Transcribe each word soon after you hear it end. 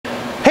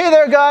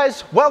there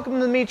guys, welcome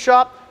to the meat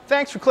shop.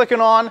 Thanks for clicking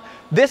on.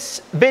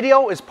 This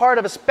video is part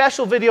of a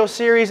special video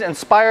series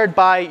inspired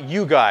by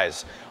you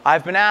guys.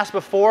 I've been asked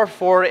before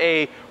for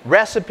a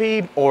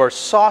recipe or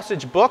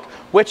sausage book,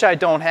 which I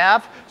don't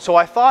have, so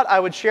I thought I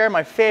would share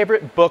my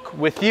favorite book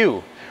with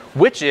you,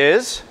 which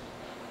is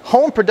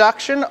Home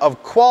Production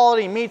of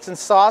Quality Meats and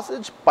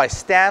Sausage by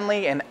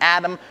Stanley and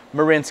Adam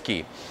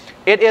Marinsky.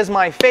 It is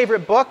my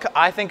favorite book.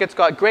 I think it's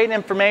got great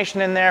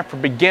information in there for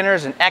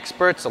beginners and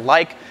experts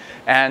alike.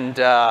 And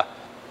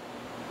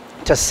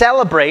to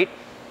celebrate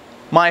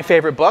my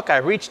favorite book, I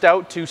reached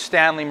out to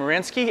Stanley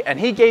Marinsky and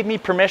he gave me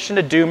permission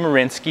to do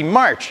Marinsky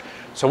March.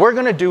 So we're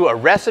going to do a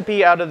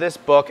recipe out of this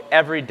book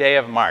every day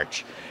of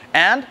March.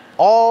 And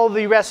all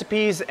the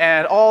recipes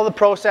and all the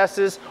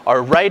processes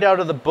are right out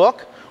of the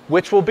book,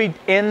 which will be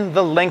in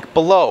the link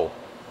below.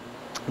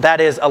 That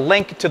is, a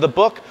link to the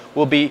book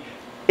will be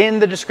in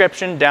the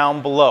description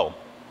down below.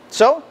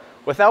 So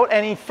without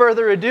any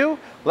further ado,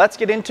 let's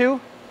get into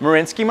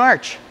Marinsky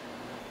March.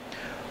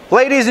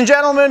 Ladies and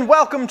gentlemen,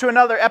 welcome to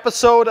another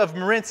episode of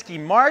Marinsky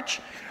March.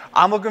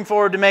 I'm looking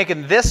forward to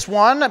making this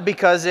one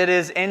because it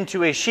is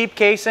into a sheep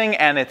casing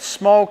and it's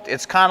smoked.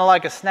 It's kind of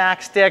like a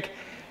snack stick.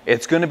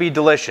 It's going to be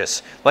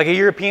delicious, like a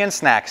European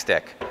snack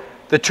stick.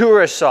 The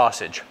tourist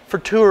sausage for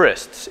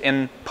tourists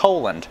in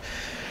Poland.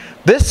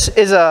 This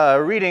is a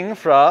reading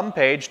from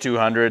page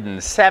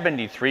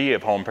 273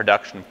 of Home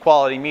Production of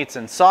Quality Meats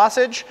and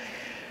Sausage.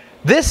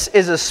 This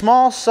is a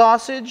small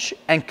sausage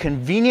and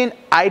convenient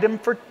item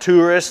for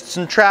tourists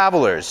and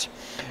travelers.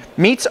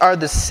 Meats are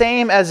the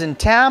same as in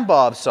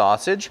Tambov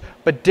sausage,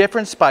 but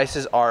different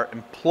spices are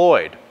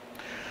employed.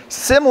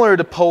 Similar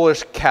to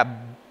Polish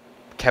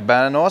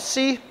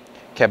kabanosi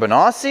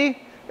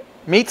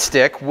meat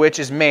stick, which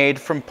is made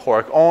from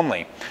pork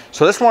only.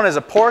 So this one is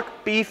a pork,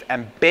 beef,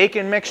 and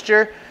bacon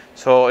mixture.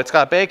 So it's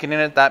got bacon in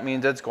it, that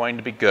means it's going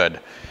to be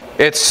good.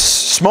 It's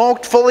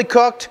smoked, fully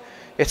cooked.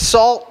 It's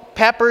salt,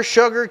 pepper,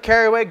 sugar,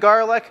 caraway,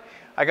 garlic.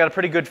 I got a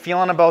pretty good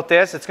feeling about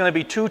this. It's going to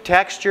be too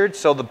textured,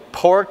 so the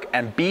pork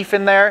and beef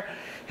in there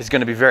is going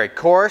to be very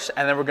coarse,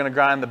 and then we're going to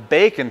grind the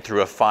bacon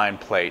through a fine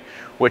plate,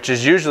 which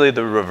is usually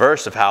the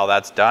reverse of how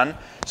that's done.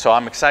 So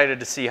I'm excited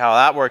to see how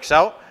that works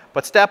out.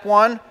 But step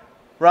one,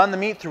 run the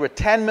meat through a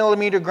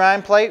 10mm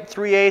grind plate,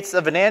 3/8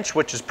 of an inch,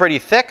 which is pretty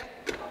thick.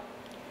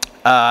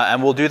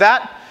 And we'll do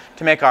that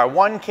to make our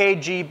 1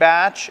 kg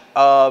batch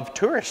of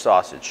tourist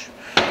sausage.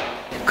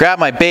 Grab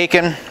my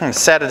bacon and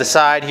set it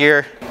aside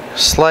here.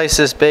 Slice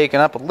this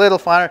bacon up a little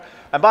finer.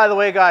 And by the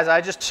way guys,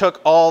 I just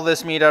took all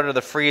this meat out of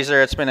the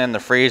freezer. It's been in the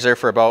freezer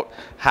for about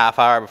half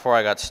hour before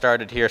I got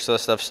started here, so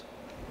this stuff's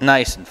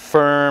nice and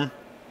firm.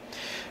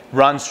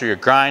 Runs through your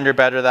grinder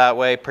better that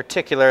way,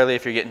 particularly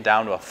if you're getting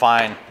down to a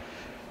fine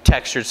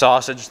textured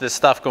sausage. This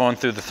stuff going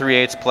through the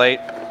 3/8 plate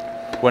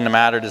wouldn't have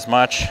mattered as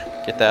much.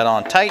 Get that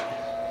on tight.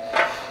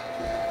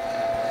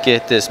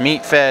 Get this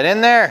meat fed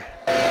in there.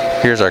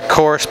 Here's our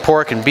coarse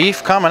pork and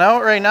beef coming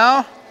out right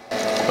now.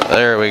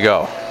 There we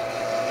go.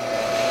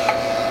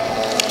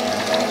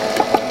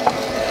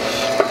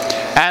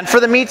 And for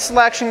the meat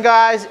selection,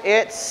 guys,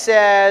 it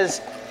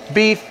says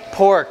beef,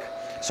 pork.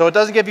 So it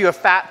doesn't give you a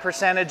fat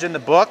percentage in the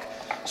book.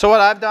 So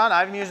what I've done,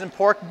 I'm using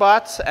pork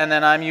butts and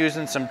then I'm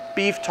using some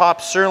beef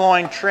top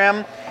sirloin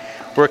trim.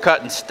 We're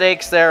cutting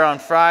steaks there on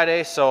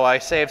Friday, so I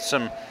saved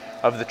some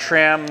of the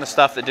trim, the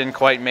stuff that didn't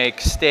quite make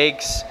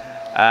steaks.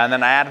 And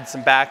then I added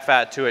some back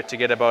fat to it to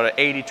get about an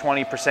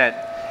 80%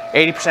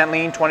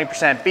 lean,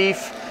 20%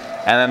 beef.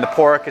 And then the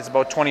pork is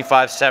about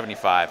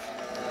 25-75.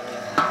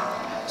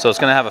 So it's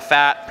gonna have a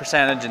fat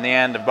percentage in the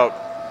end of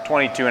about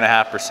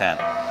 22.5%,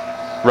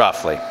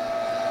 roughly.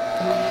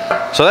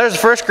 So there's the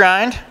first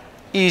grind,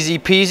 easy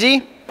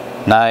peasy.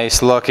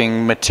 Nice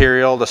looking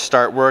material to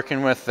start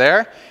working with there.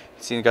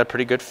 You see, you got a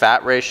pretty good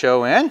fat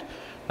ratio in.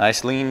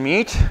 Nice lean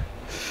meat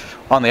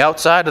on the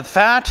outside of the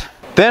fat.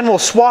 Then we'll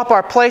swap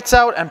our plates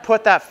out and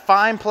put that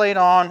fine plate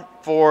on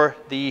for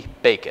the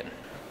bacon.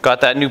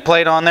 Got that new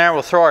plate on there.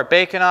 We'll throw our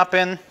bacon up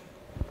in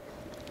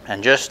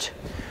and just,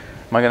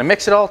 am I gonna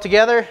mix it all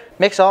together?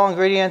 Mix all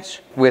ingredients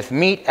with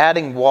meat,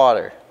 adding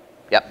water.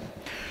 Yep.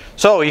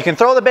 So you can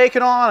throw the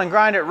bacon on and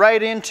grind it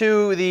right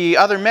into the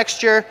other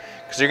mixture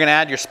because you're gonna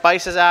add your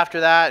spices after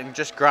that and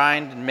just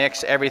grind and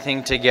mix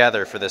everything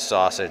together for this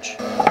sausage.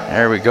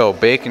 There we go,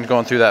 bacon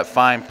going through that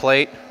fine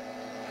plate.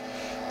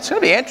 It's gonna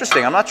be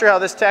interesting. I'm not sure how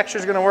this texture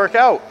is gonna work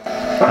out.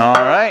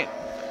 All right,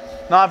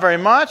 not very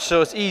much,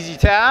 so it's easy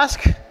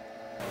task.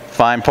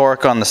 Fine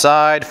pork on the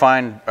side,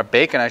 fine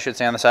bacon, I should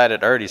say, on the side.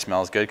 It already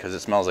smells good because it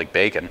smells like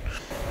bacon.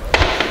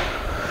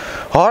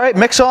 All right,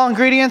 mix all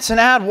ingredients and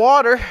add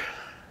water.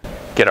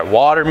 Get our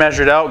water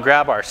measured out,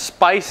 grab our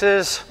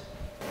spices.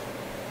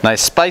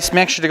 Nice spice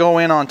mixture to go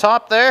in on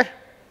top there.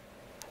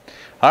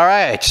 All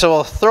right, so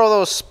we'll throw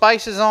those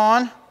spices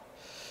on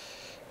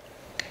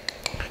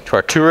to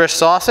our tourist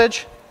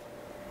sausage.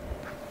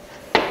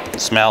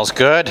 Smells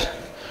good.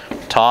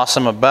 Toss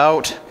them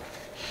about.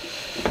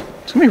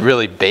 It's gonna be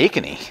really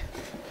bacony,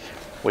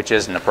 which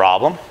isn't a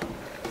problem.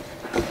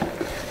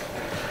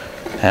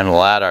 And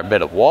we'll add our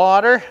bit of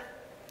water.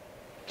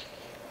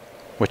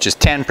 which is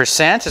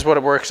 10% is what it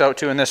works out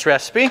to in this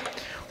recipe,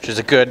 which is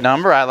a good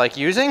number I like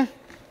using.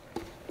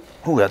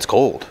 Ooh, that's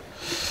cold.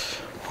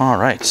 All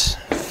right,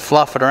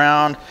 fluff it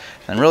around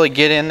and really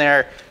get in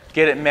there,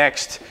 get it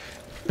mixed,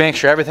 make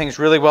sure everything's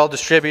really well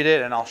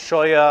distributed, and I'll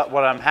show you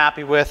what I'm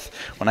happy with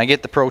when I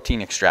get the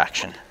protein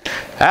extraction.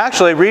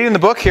 Actually, reading the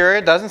book here,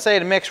 it doesn't say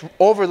to mix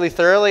overly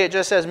thoroughly, it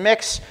just says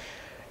mix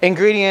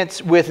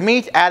ingredients with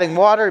meat, adding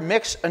water,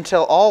 mix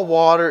until all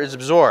water is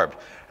absorbed.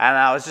 And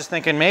I was just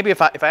thinking maybe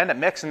if I end up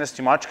mixing this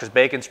too much, because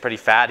bacon's pretty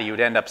fatty, you would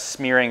end up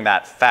smearing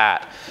that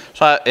fat.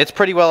 So it's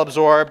pretty well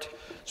absorbed.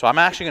 So I'm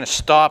actually going to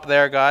stop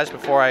there, guys,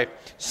 before I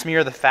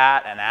smear the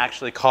fat and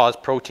actually cause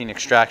protein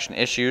extraction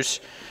issues.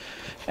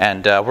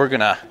 And we're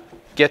going to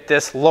get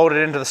this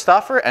loaded into the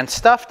stuffer and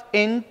stuffed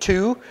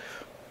into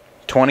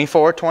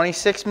 24,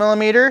 26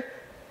 millimeter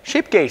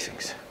sheep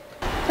casings.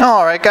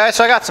 All right, guys,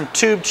 so I got some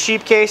tubed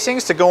sheep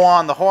casings to go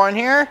on the horn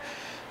here.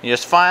 You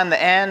just find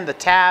the end, the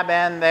tab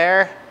end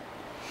there.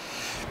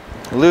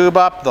 Lube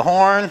up the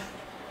horn.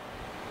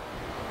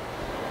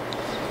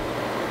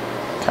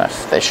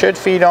 They should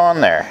feed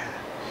on there.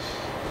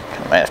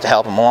 I might have to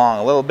help them along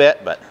a little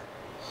bit, but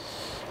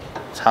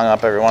it's hung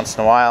up every once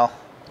in a while.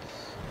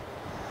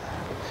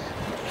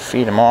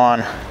 Feed them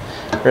on.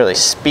 Really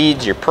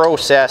speeds your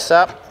process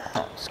up.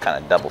 Oh, it's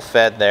kind of double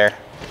fed there.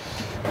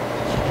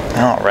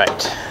 All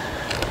right.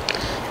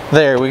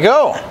 There we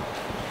go.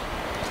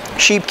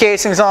 Sheep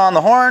casings on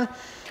the horn.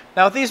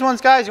 Now with these ones,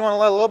 guys, you want to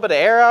let a little bit of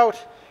air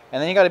out.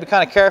 And then you got to be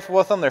kind of careful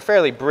with them. They're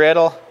fairly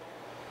brittle.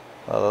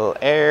 A little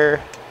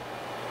air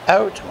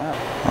out. Wow.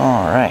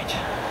 All right.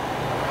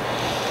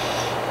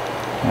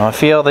 Now I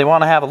feel they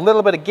want to have a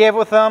little bit of give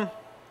with them.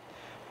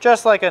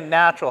 Just like a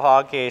natural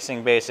hog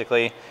casing,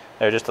 basically.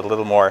 They're just a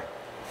little more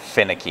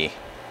finicky.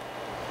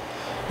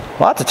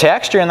 Lots of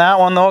texture in that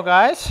one though,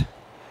 guys.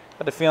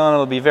 Got a feeling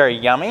it'll be very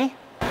yummy.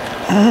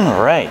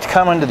 All right,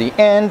 coming to the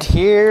end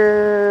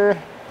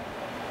here.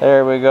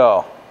 There we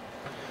go.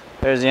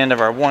 There's the end of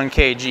our 1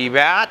 kg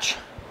batch,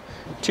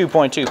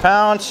 2.2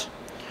 pounds.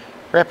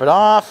 Rip it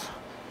off.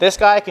 This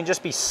guy can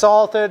just be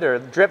salted or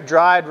drip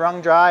dried, wrung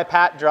dry,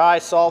 pat dry,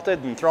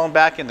 salted, and thrown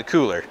back in the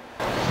cooler.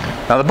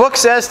 Now the book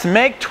says to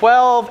make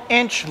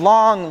 12-inch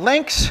long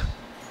links.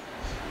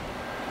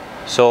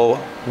 So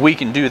we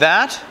can do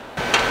that.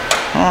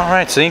 All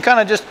right, so you kind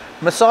of just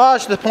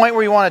massage to the point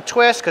where you want to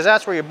twist, because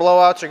that's where your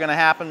blowouts are going to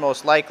happen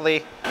most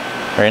likely.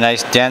 Very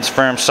nice, dense,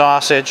 firm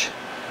sausage.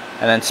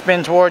 And then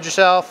spin towards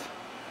yourself.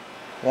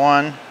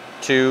 1,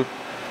 2,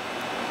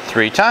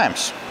 3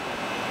 times.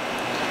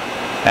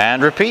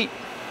 And repeat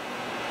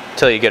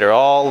until you get her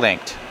all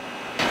linked.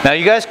 Now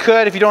you guys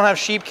could, if you don't have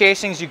sheep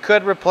casings, you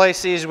could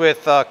replace these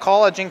with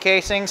collagen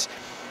casings.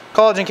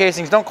 Collagen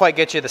casings don't quite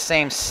get you the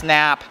same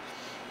snap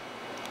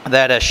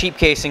that a sheep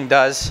casing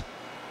does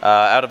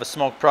out of a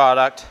smoked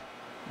product,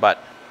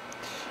 but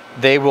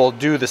they will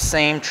do the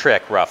same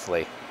trick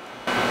roughly.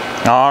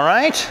 All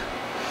right,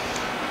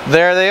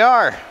 there they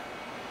are.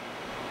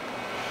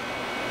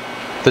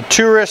 The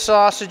tourist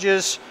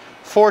sausages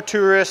for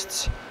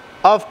tourists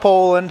of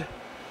Poland.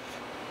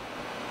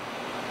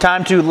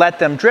 Time to let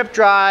them drip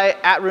dry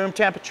at room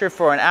temperature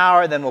for an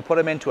hour, then we'll put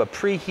them into a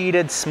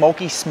preheated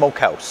smoky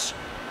smokehouse.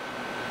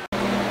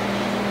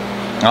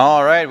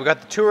 All right, we got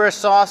the tourist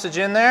sausage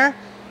in there,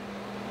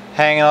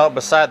 hanging out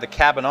beside the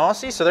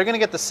cabanossi, so they're gonna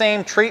get the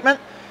same treatment.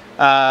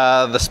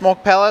 The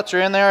smoke pellets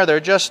are in there, they're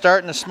just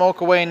starting to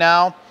smoke away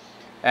now,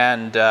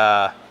 and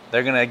they're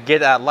gonna get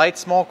that light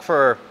smoke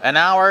for an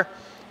hour,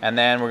 and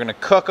then we're gonna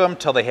cook them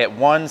till they hit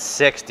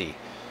 160.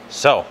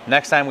 So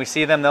next time we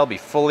see them, they'll be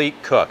fully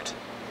cooked.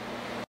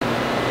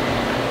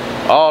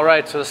 All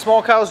right, so the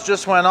smokehouse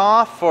just went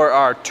off for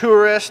our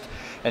tourist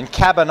and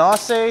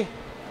cabanossi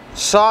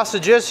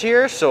sausages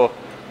here. So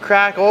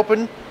crack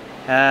open,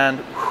 and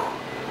whew,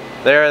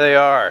 there they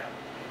are.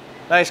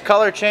 Nice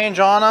color change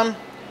on them.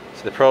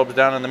 See the probes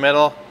down in the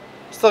middle.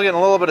 Still getting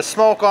a little bit of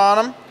smoke on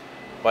them,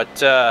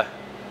 but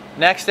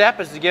next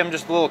step is to give them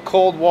just a little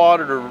cold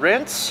water to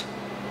rinse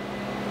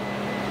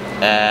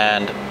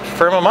and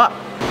firm them up.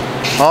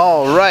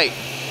 All right,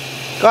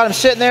 got them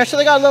sitting there. So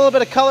they got a little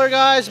bit of color,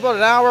 guys, about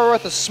an hour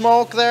worth of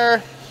smoke there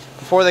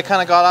before they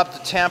kind of got up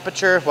to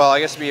temperature. Well, I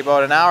guess it'd be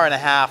about an hour and a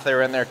half they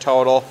were in there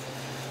total.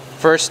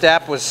 First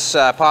step was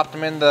popped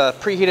them in the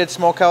preheated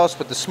smokehouse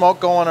with the smoke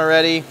going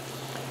already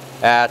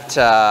at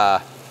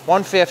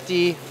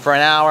 150 for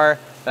an hour.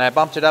 Then I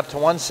bumped it up to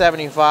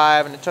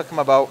 175, and it took them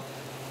about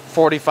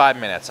 45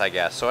 minutes, I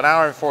guess. So an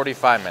hour and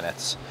 45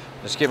 minutes.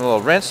 Just give them a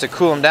little rinse to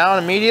cool them down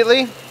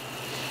immediately.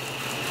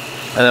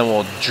 And then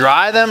we'll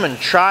dry them and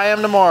try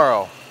them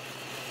tomorrow.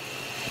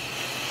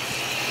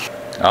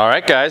 All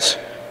right, guys,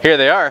 here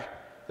they are.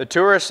 The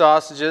tourist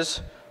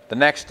sausages, the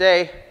next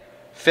day,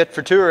 fit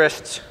for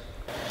tourists.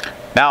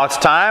 Now it's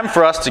time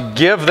for us to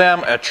give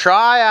them a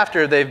try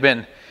after they've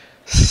been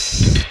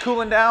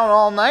cooling down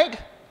all night.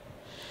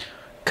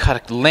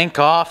 Cut a link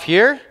off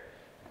here.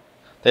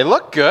 They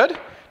look good.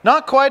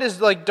 Not quite as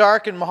like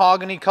dark and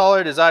mahogany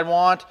colored as I'd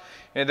want.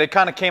 They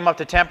kind of came up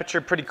to temperature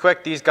pretty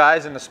quick, these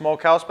guys in the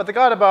smokehouse, but they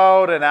got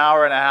about an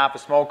hour and a half of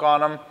smoke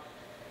on them.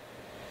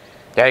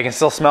 Yeah, you can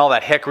still smell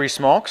that hickory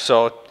smoke,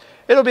 so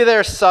it'll be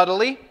there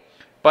subtly.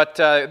 But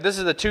this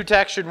is the 2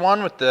 textured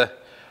one with the,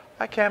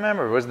 I can't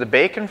remember, was the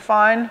bacon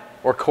fine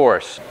or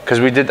coarse? Because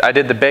I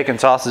did the bacon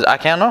sausage. I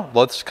can't know.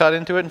 Let's cut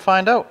into it and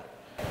find out.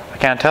 I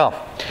can't tell.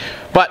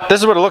 But this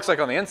is what it looks like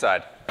on the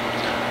inside.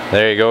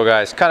 There you go,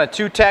 guys. Kind of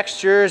 2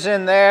 textures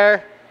in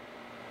there.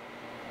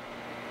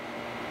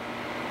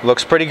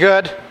 Looks pretty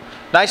good.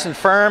 Nice and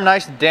firm,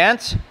 nice and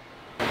dense.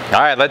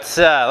 All right, let's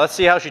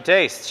see how she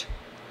tastes.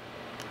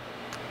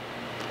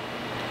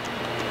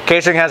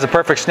 Casing has a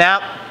perfect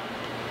snap,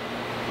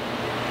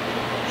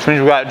 which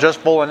means we got it just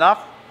full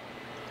enough.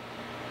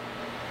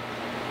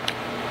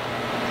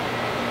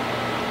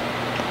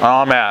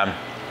 Oh man.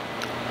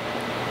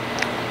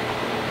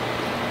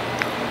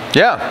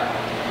 Yeah.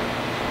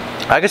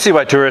 I can see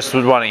why tourists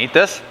would want to eat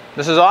this.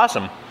 This is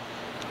awesome.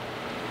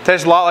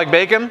 Tastes a lot like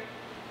bacon.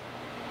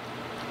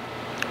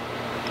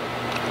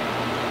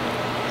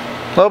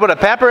 A little bit of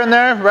pepper in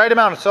there, right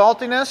amount of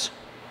saltiness.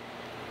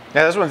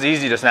 Yeah, this one's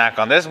easy to snack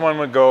on. This one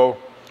would go,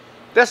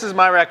 this is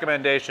my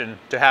recommendation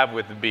to have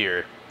with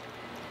beer.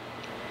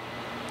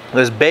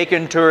 This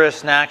bacon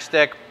tourist snack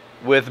stick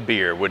with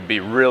beer would be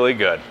really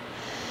good.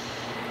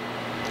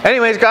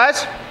 Anyways,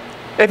 guys,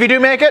 if you do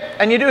make it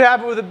and you do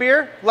have it with a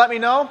beer, let me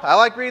know. I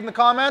like reading the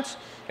comments.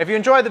 If you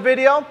enjoyed the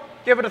video,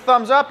 give it a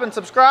thumbs up and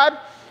subscribe.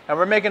 And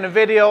we're making a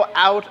video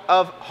out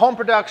of home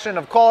production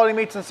of quality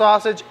meats and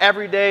sausage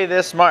every day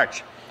this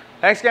March.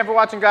 Thanks again for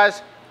watching,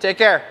 guys. Take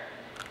care.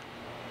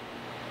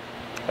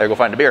 I gotta go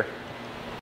find a beer.